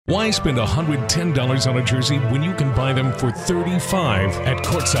Why spend $110 on a jersey when you can buy them for $35 at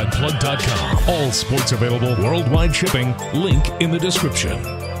CourtsidePlug.com? All sports available, worldwide shipping. Link in the description.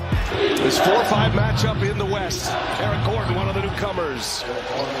 This 4-5 matchup in the West. Eric Gordon, one of the newcomers.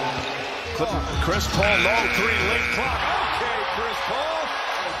 Chris Paul, long three, late clock. Okay, Chris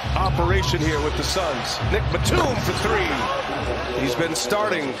Paul. Operation here with the Suns. Nick Batum for three. He's been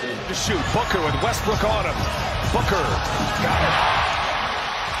starting to shoot. Booker with Westbrook on him. Booker got it.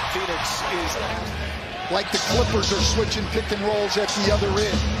 Phoenix is like the Clippers are switching pick and rolls at the other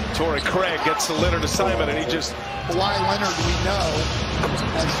end. Torrey Craig gets the Leonard assignment, and he just... Kawhi Leonard, we know,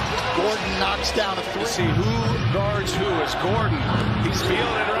 as Gordon knocks down a three. See who guards who as Gordon. He's feeling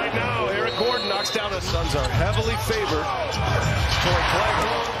it right now. Eric Gordon knocks down. The Suns are heavily favored. Torrey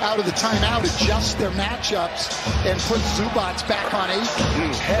Craig out of the timeout, adjust their matchups and put Zubac back on 8.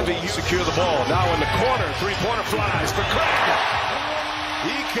 Heavy, you secure the ball. Now in the corner, three-pointer flies for Craig.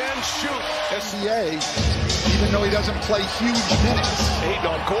 He can shoot. SCA, even though he doesn't play huge minutes. Aiden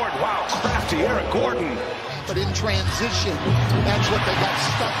on Gordon. Wow, crafty Eric Gordon. But in transition, that's what they got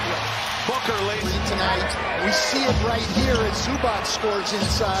stuck with. Booker late tonight. We see it right here as Zubac scores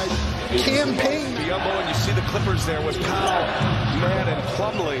inside. Campaign. The elbow, and you see the Clippers there with Powell, Mann, and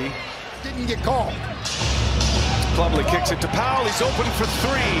Plumlee. Didn't get called. Plumlee kicks it to Powell. He's open for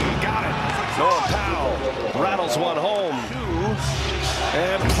three. Got it. Norm Powell rattles one home.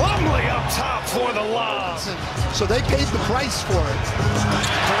 And Plumlee up top for the lob. So they paid the price for it.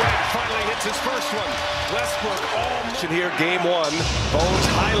 Durant finally hits his first one. Westbrook all here, game one. Bones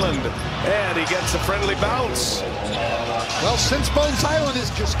Highland. And he gets a friendly bounce. Well, since Bones Highland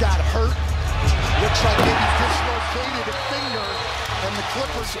has just got hurt, looks like maybe dislocated a finger. And the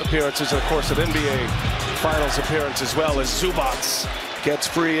Clippers appearances, of course, an NBA Finals appearance as well as Zubac gets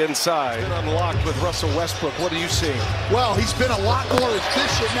free inside. Unlocked with Russell Westbrook. What are you seeing? Well, he's been a lot more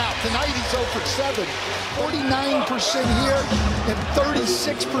efficient now. Tonight he's 0 for 7. 49% here and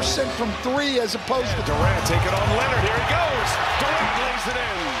 36% from 3 as opposed to Durant. Take it on Leonard. Here he goes. Durant lays it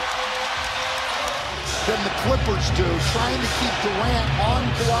in. Than the Clippers do, trying to keep Durant on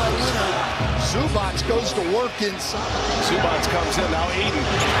Kawhi Leonard. Zubac goes to work inside. Zubac comes in now.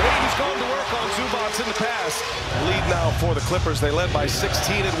 Aiden's going to work on Zubac in the pass. Lead now for the Clippers. They led by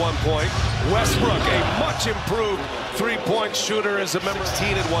 16 at one point. Westbrook, a much improved three-point shooter, as a member.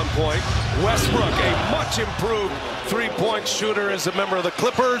 16 at one point. Westbrook, a much improved three-point shooter, as a member of the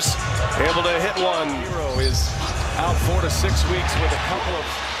Clippers. Able to hit one. Hero is out 4 to 6 weeks with a couple of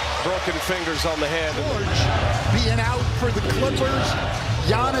broken fingers on the hand. George being out for the Clippers.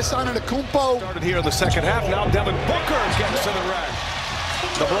 Giannis Antetokounmpo. Started here in the second half. Now Devin Booker gets to the rack.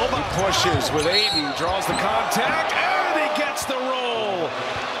 The blow-by pushes with Aiden. Draws the contact. And he gets the roll.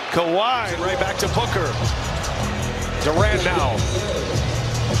 Kawhi right back to Booker. Durant now.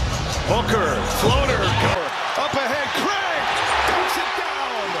 Booker. Floater. Up ahead. Craig. Puts it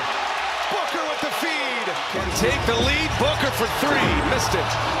down. Booker with the feed. Can take the lead. Booker for three. Missed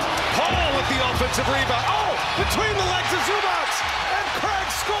it. Paul with the offensive rebound. Oh, between the legs of Zubac, and Craig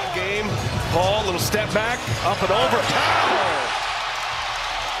scores. Game. Paul, little step back, up and over. Powell.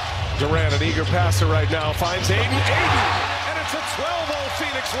 Durant, an eager passer right now, finds Aiden. And it's a 12-0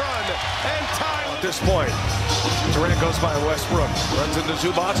 Phoenix run. And time at this point. Durant goes by Westbrook, runs into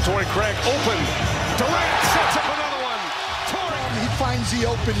Zubac. Torrey Craig open. Durant sets up another one. He finds the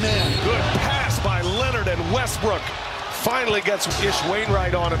open man. Good pass by Leonard, and Westbrook finally gets Ish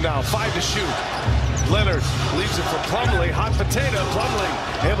Wainwright on him now. 5 to shoot. Leonard leaves it for Plumlee. Hot potato. Plumlee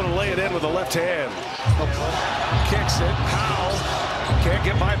able to lay it in with the left hand. Kicks it. Powell can't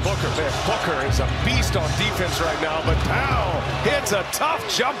get by Booker. Man, Booker is a beast on defense right now, but Powell hits a tough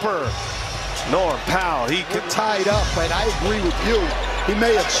jumper. Norm Powell, he get tied up, and I agree with you. He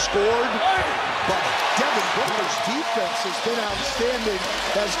may have scored, but Devin Booker's defense has been outstanding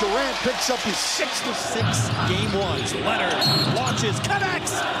as Durant picks up his 6-6 game ones. Leonard launches,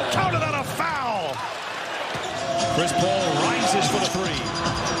 connects, counted on a foul. Chris Paul rises for the three.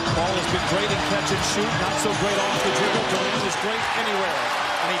 Paul has been great in catch and shoot, not so great off the dribble. Durant is great anywhere,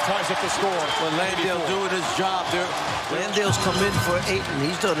 and he ties up the score. Well, Landale doing his job there. Landale's come in for Ayton.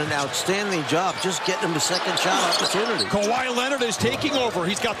 He's done an outstanding job just getting him a second shot opportunity. Kawhi Leonard is taking over.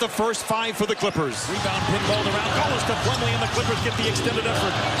 He's got the first 5 for the Clippers. Rebound pinballed around. Goes to Plumlee, and the Clippers get the extended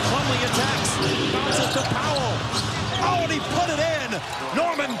effort. Plumlee attacks. Bounces to Powell. Oh, and he put it in.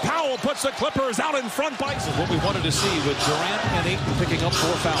 Norman Powell puts the Clippers out in front by... This is what we wanted to see with Durant and Ayton picking up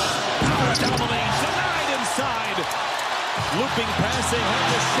 4 fouls. Powell down the lane. Denied inside. Looping pass. They have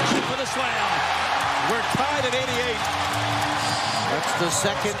the shot for the slam. We're tied at 88. That's the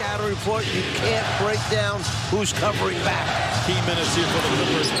second scatter report. You can't break down who's covering back. Key minutes here for the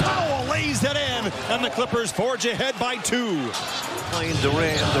Clippers. Powell lays it in, and the Clippers forge ahead by 2. Playing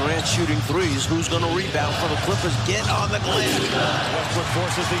Durant. Durant shooting threes. Who's going to rebound for the Clippers? Get on the glass. Westbrook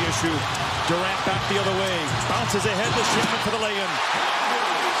forces the issue. Durant back the other way. Bounces ahead to Shipman for the lay-in.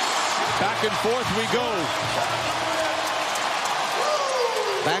 Back and forth we go.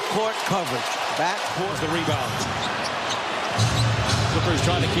 Backcourt coverage. Backcourt. The rebound. Clippers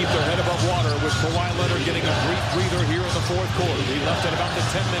trying to keep their head above water with Kawhi Leonard getting a brief breather here in the fourth quarter. He left at about the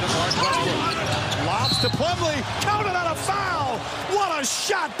 10-minute mark. Westbrook lobs to Plumlee. Counted on a foul. What a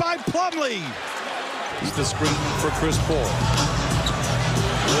shot by Plumlee. He's the screen for Chris Paul.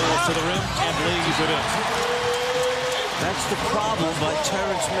 Rolls to the rim and lays it in. That's the problem by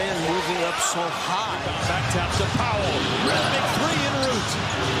Terrence Mann moving up so high. Back tap to Powell. Big three en route.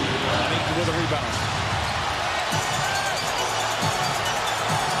 Ayton with a rebound.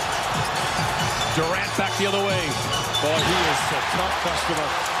 Durant back the other way. Boy, he is a tough customer.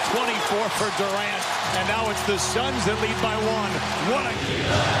 24 for Durant. And now it's the Suns that lead by 1. What a game.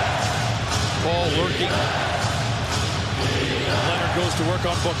 Ball lurking. Leonard goes to work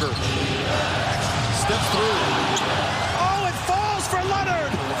on Booker. Steps through. Oh, it falls for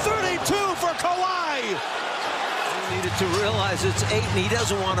Leonard. 32 for Kawhi. He needed to realize it's Ayton. He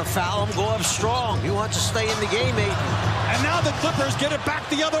doesn't want to foul him. Go up strong. He wants to stay in the game, Ayton. And now the Clippers get it back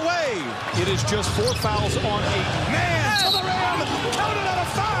the other way. It is just 4 fouls on Ayton. Man to the rim. Counted on a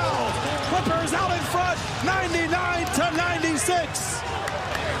foul. Clippers out in front. 99-96.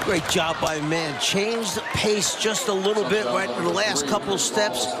 Great job by Mann. Changed the pace just a little bit right in the last couple of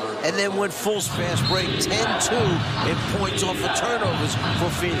steps, and then went full fast break. 10-2 in points off of turnovers for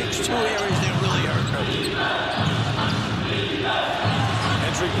Phoenix. 2 areas that really hurt.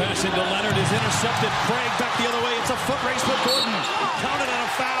 Entry pass into Leonard is intercepted. Craig back the other way. It's a foot race with Gordon. Counted on a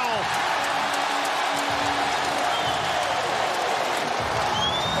foul.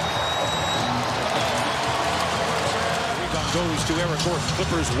 Rebound goes to Eric Gordon.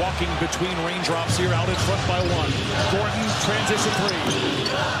 Clippers walking between raindrops here, out in front by 1. Gordon, transition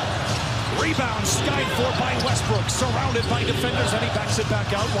 3. Rebound skied for by Westbrook. Surrounded by defenders, and he backs it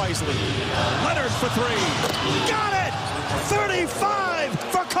back out wisely. Leonard for 3. Got it! 35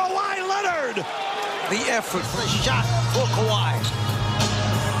 for Kawhi Leonard. The effort, the shot for Kawhi.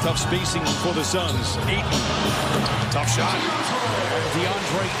 Tough spacing for the Suns. Ayton. Tough shot.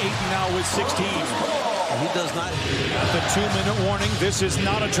 DeAndre Ayton now with 16. He does not. At the 2-minute warning, this is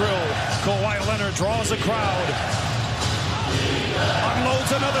not a drill. Kawhi Leonard draws a crowd.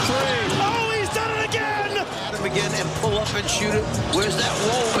 Unloads another 3. Oh, he's done it again! Him again and pull up and shoot it. Where's that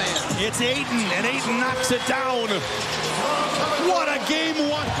roll man? It's Ayton, and Ayton knocks it down. What a game 1.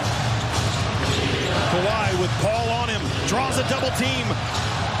 Kawhi with Paul on him. Draws a double team.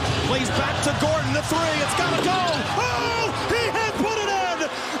 Plays back to Gordon, the 3. It's got to go. Oh, he had put it in.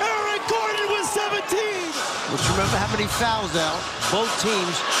 Eric Gordon with 17. But remember how many fouls out. Both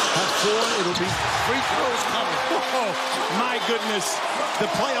teams have 4. It'll be free throws coming. Oh, my goodness. The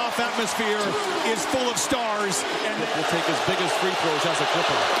playoff atmosphere is full of stars, and will take his biggest free throws as a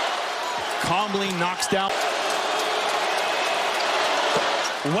Clipper. Calmly knocks down.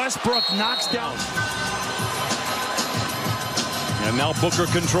 Westbrook knocks down. And now Booker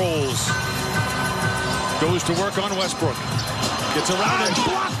controls. Goes to work on Westbrook. Gets around and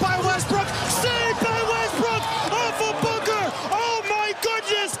blocked by Westbrook. Saved by Westbrook off of Booker. Oh my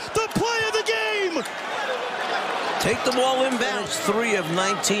goodness, the play of the game. Take the ball inbounds. 3 of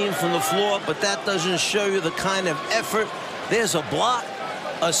 19 from the floor, but that doesn't show you the kind of effort. There's a block,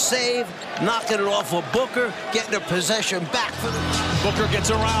 a save, knocking it off of Booker, getting a possession back for them. Booker gets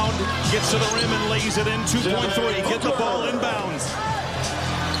around, gets to the rim and lays it in. 2.3, get the ball inbounds.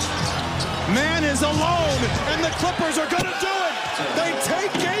 Man is alone, and the Clippers are going to do it. They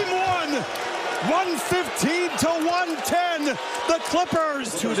take game 1. 115 to 110. The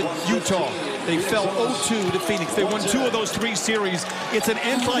Clippers to the Utah. They fell 0-2 to Phoenix. They won 2 of those 3 series. It's an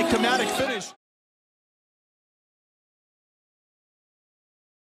anticlimactic finish.